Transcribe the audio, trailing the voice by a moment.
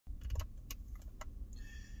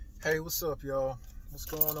Hey, what's up, y'all? What's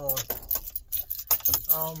going on?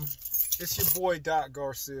 It's your boy Doc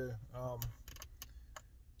Garcia.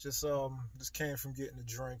 Just came from getting a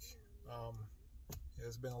drink.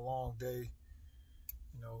 It's been a long day.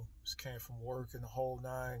 Just came from work and the whole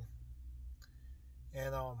nine.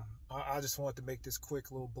 And I just wanted to make this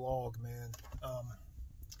quick little blog, man.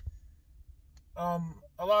 A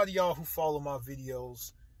lot of y'all who follow my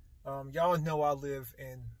videos, y'all know I live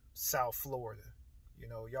in South Florida.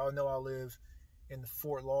 Y'all know I live in the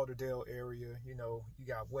Fort Lauderdale area. You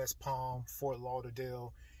got West Palm, Fort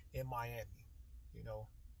Lauderdale, and Miami.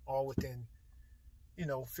 All within,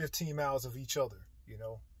 15 miles of each other,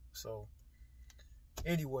 So,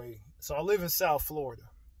 anyway, so I live in South Florida,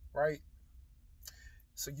 right?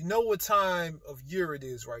 So you know what time of year it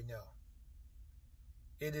is right now.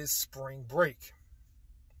 It is spring break.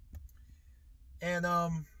 And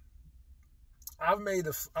I've made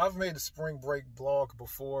a spring break blog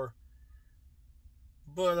before,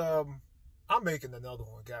 but I'm making another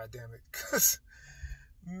one, goddammit. Cause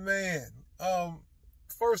man,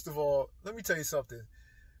 first of all, let me tell you something.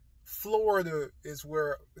 Florida is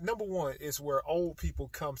where, number one, is where old people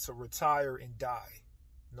come to retire and die.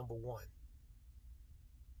 Number one.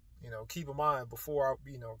 Keep in mind, before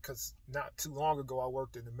because not too long ago I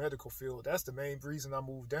worked in the medical field. That's the main reason I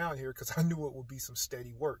moved down here, because I knew it would be some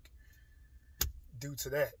steady work due to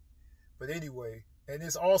that. But anyway, and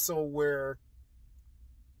it's also where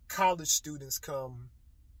college students come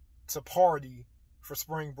to party for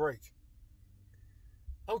spring break.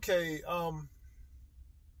 Okay,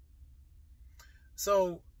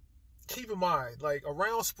 so keep in mind, like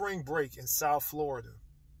around spring break in South Florida,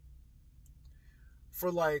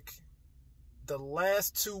 for like the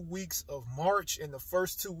last 2 weeks of March and the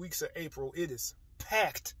first 2 weeks of April, it is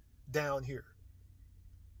packed down here.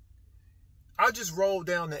 I just rolled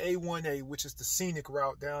down the A1A, which is the scenic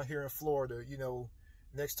route down here in Florida,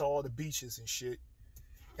 next to all the beaches and shit.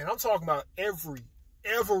 And I'm talking about every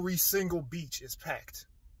single beach is packed.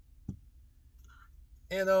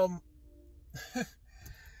 And,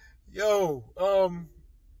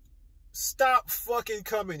 stop fucking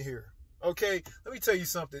coming here. Okay, let me tell you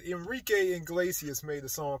something. Enrique Iglesias made a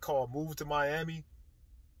song called Move to Miami.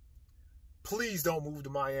 Please don't move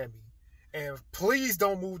to Miami. And please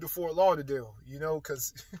don't move to Fort Lauderdale,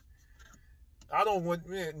 because I don't want,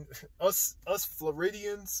 man, us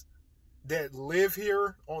Floridians that live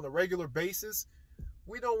here on a regular basis,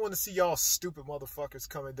 we don't want to see y'all stupid motherfuckers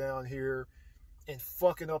coming down here and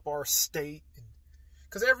fucking up our state.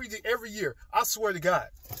 Because every year, I swear to God,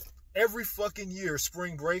 every fucking year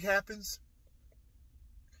spring break happens,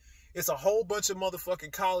 it's a whole bunch of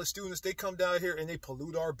motherfucking college students. They come down here and they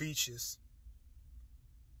pollute our beaches.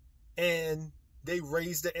 And they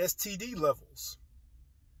raise the STD levels.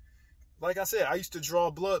 Like I said, I used to draw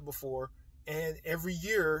blood before. And every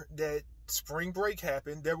year that spring break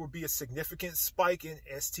happened, there would be a significant spike in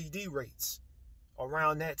STD rates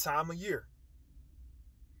around that time of year.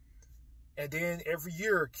 And then every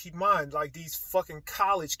year, keep in mind, like these fucking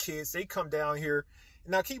college kids, they come down here.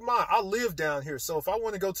 Now, keep in mind, I live down here. So if I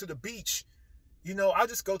want to go to the beach, I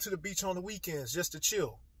just go to the beach on the weekends just to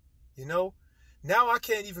chill. Now I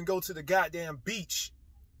can't even go to the goddamn beach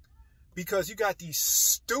because you got these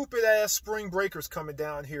stupid ass spring breakers coming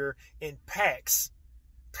down here in packs,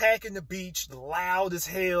 packing the beach, loud as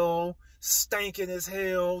hell, stinking as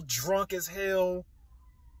hell, drunk as hell.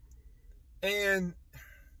 And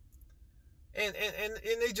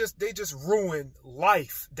they just ruin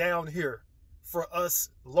life down here for us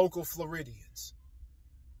local Floridians.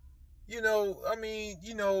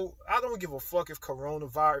 I don't give a fuck if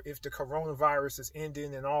the coronavirus is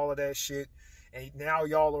ending and all of that shit, and now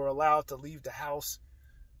y'all are allowed to leave the house.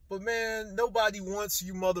 But man, nobody wants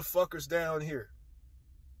you motherfuckers down here.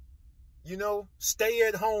 Stay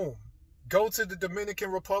at home. Go to the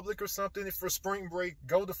Dominican Republic or something for spring break.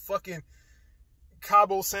 Go to fucking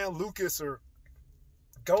Cabo San Lucas, or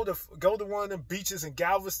go to one of them beaches in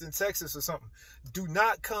Galveston, Texas or something. Do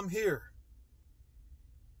not come here.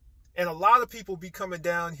 And a lot of people be coming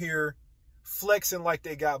down here flexing like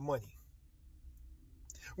they got money.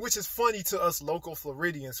 Which is funny to us local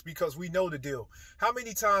Floridians because we know the deal. How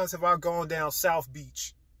many times have I gone down South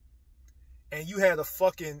Beach and you had a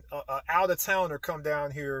fucking out-of-towner come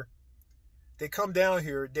down here? They come down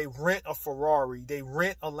here, they rent a Ferrari, they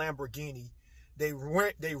rent a Lamborghini, they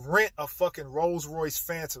rent a fucking Rolls Royce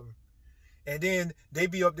Phantom, and then they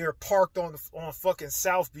be up there parked on fucking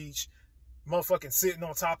South Beach, motherfucking sitting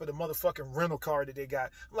on top of the motherfucking rental car that they got.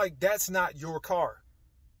 I'm like, that's not your car.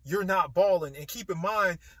 you're not balling. And keep in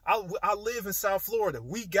mind, I live in South Florida.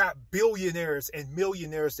 We got billionaires and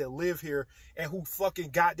millionaires that live here and who fucking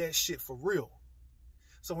got that shit for real.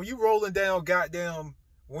 So when you rolling down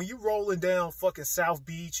fucking South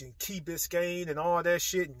Beach and Key Biscayne and all that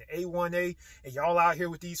shit and A1A and y'all out here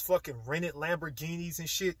with these fucking rented Lamborghinis and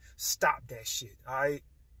shit, stop that shit, all right?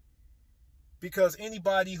 Because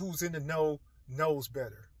anybody who's in the know knows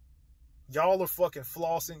better. Y'all are fucking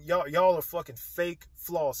flossing. Y'all are fucking fake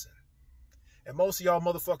flossing. And most of y'all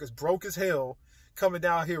motherfuckers broke as hell coming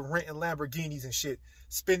down here renting Lamborghinis and shit,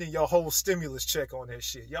 spending your whole stimulus check on that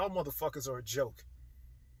shit. Y'all motherfuckers are a joke.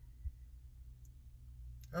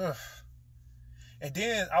 Ugh. And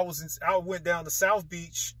then I went down to South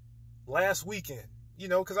Beach last weekend, you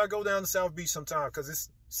know, because I go down to South Beach sometimes because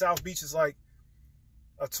South Beach is like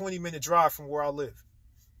a 20-minute drive from where I live.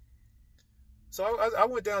 So I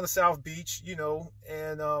went down to South Beach, you know,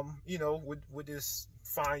 and, you know, with this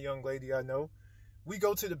fine young lady I know. We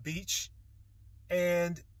go to the beach,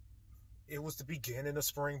 and it was the beginning of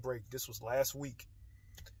spring break. This was last week.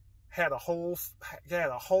 Had a whole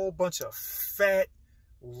bunch of fat,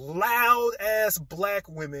 loud-ass black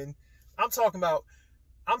women. I'm talking about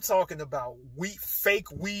fake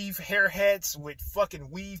weave hair hats with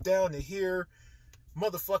fucking weave down to here.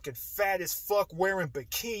 Motherfucking fat as fuck, wearing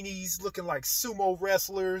bikinis, looking like sumo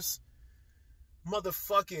wrestlers.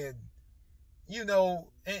 Motherfucking, you know,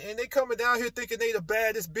 and they coming down here thinking they the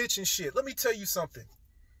baddest bitch and shit. Let me tell you something.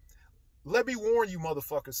 Let me warn you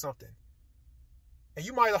motherfuckers something. And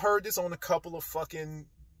you might have heard this on a couple of fucking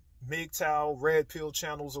MGTOW, red pill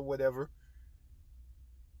channels or whatever.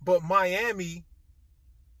 But Miami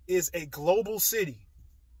is a global city.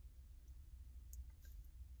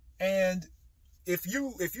 And if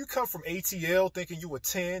you come from ATL thinking you a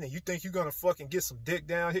 10 and you think you're gonna fucking get some dick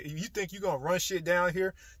down here, you think you're gonna run shit down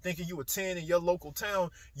here thinking you a 10 in your local town,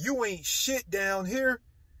 you ain't shit down here.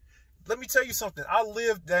 Let me tell you something. I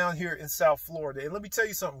live down here in South Florida, and let me tell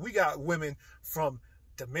you something. We got women from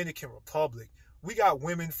Dominican Republic. We got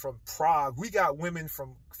women from Prague. We got women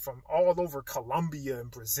from all over Colombia and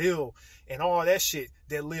Brazil and all that shit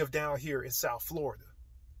that live down here in South Florida.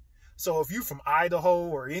 So if you from Idaho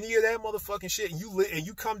or any of that motherfucking shit, and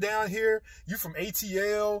you come down here, you from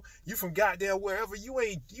ATL, you from goddamn wherever, you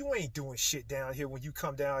ain't doing shit down here when you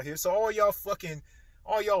come down here. So all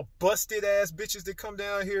y'all busted ass bitches that come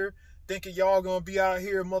down here thinking y'all gonna be out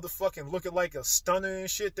here motherfucking looking like a stunner and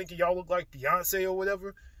shit, thinking y'all look like Beyonce or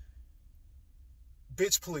whatever.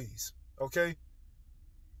 Bitch, please, okay?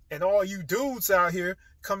 And all you dudes out here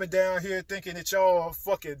coming down here thinking that y'all are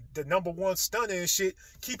fucking the #1 stunner and shit,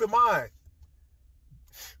 keep in mind,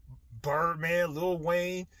 Birdman, Lil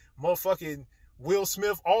Wayne, motherfucking Will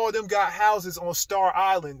Smith, all of them got houses on Star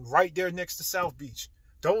Island right there next to South Beach.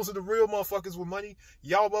 Those are the real motherfuckers with money.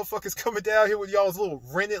 Y'all motherfuckers coming down here with y'all's little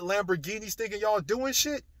rented Lamborghinis thinking y'all doing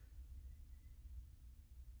shit.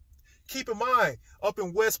 Keep in mind, up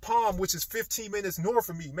in West Palm, which is 15 minutes north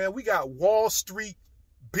of me, man, we got Wall Street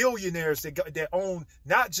billionaires that own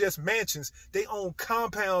not just mansions, they own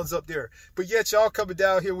compounds up there. But yet y'all coming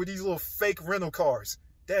down here with these little fake rental cars.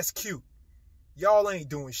 That's cute. Y'all ain't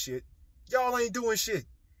doing shit. Y'all ain't doing shit.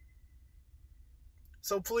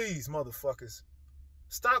 So please, motherfuckers,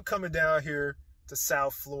 stop coming down here to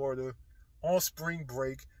South Florida on spring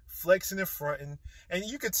break, flexing and fronting, and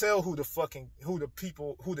you could tell who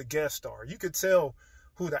the guests are. You could tell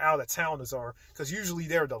who the out-of-towners are, because usually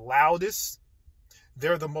they're the loudest.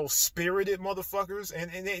 They're the most spirited motherfuckers,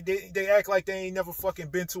 and they act like they ain't never fucking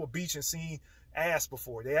been to a beach and seen ass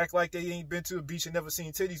before. They act like they ain't been to a beach and never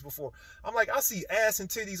seen titties before. I'm like, I see ass and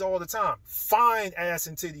titties all the time. Fine ass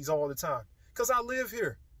and titties all the time, because I live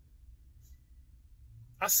here.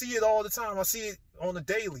 I see it all the time. I see it on the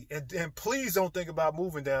daily. And please don't think about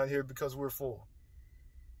moving down here because we're full.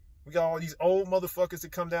 We got all these old motherfuckers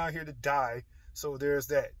that come down here to die, so there's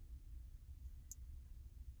that.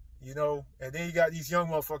 You know, and then you got these young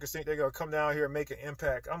motherfuckers think they're gonna come down here and make an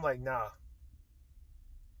impact. I'm like, nah.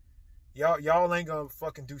 Y'all ain't gonna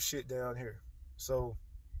fucking do shit down here. So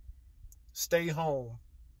stay home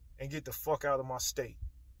and get the fuck out of my state.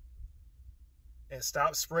 And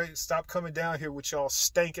stop coming down here with y'all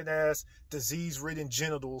stinking ass, disease-ridden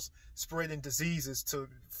genitals, spreading diseases to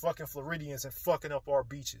fucking Floridians and fucking up our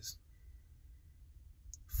beaches.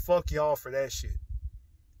 Fuck y'all for that shit.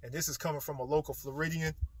 And this is coming from a local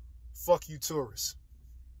Floridian. Fuck you, tourists.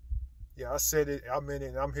 Yeah, I said it. I meant it.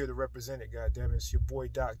 And I'm here to represent it. Goddamn it! It's your boy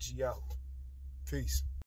Doc G out. Peace.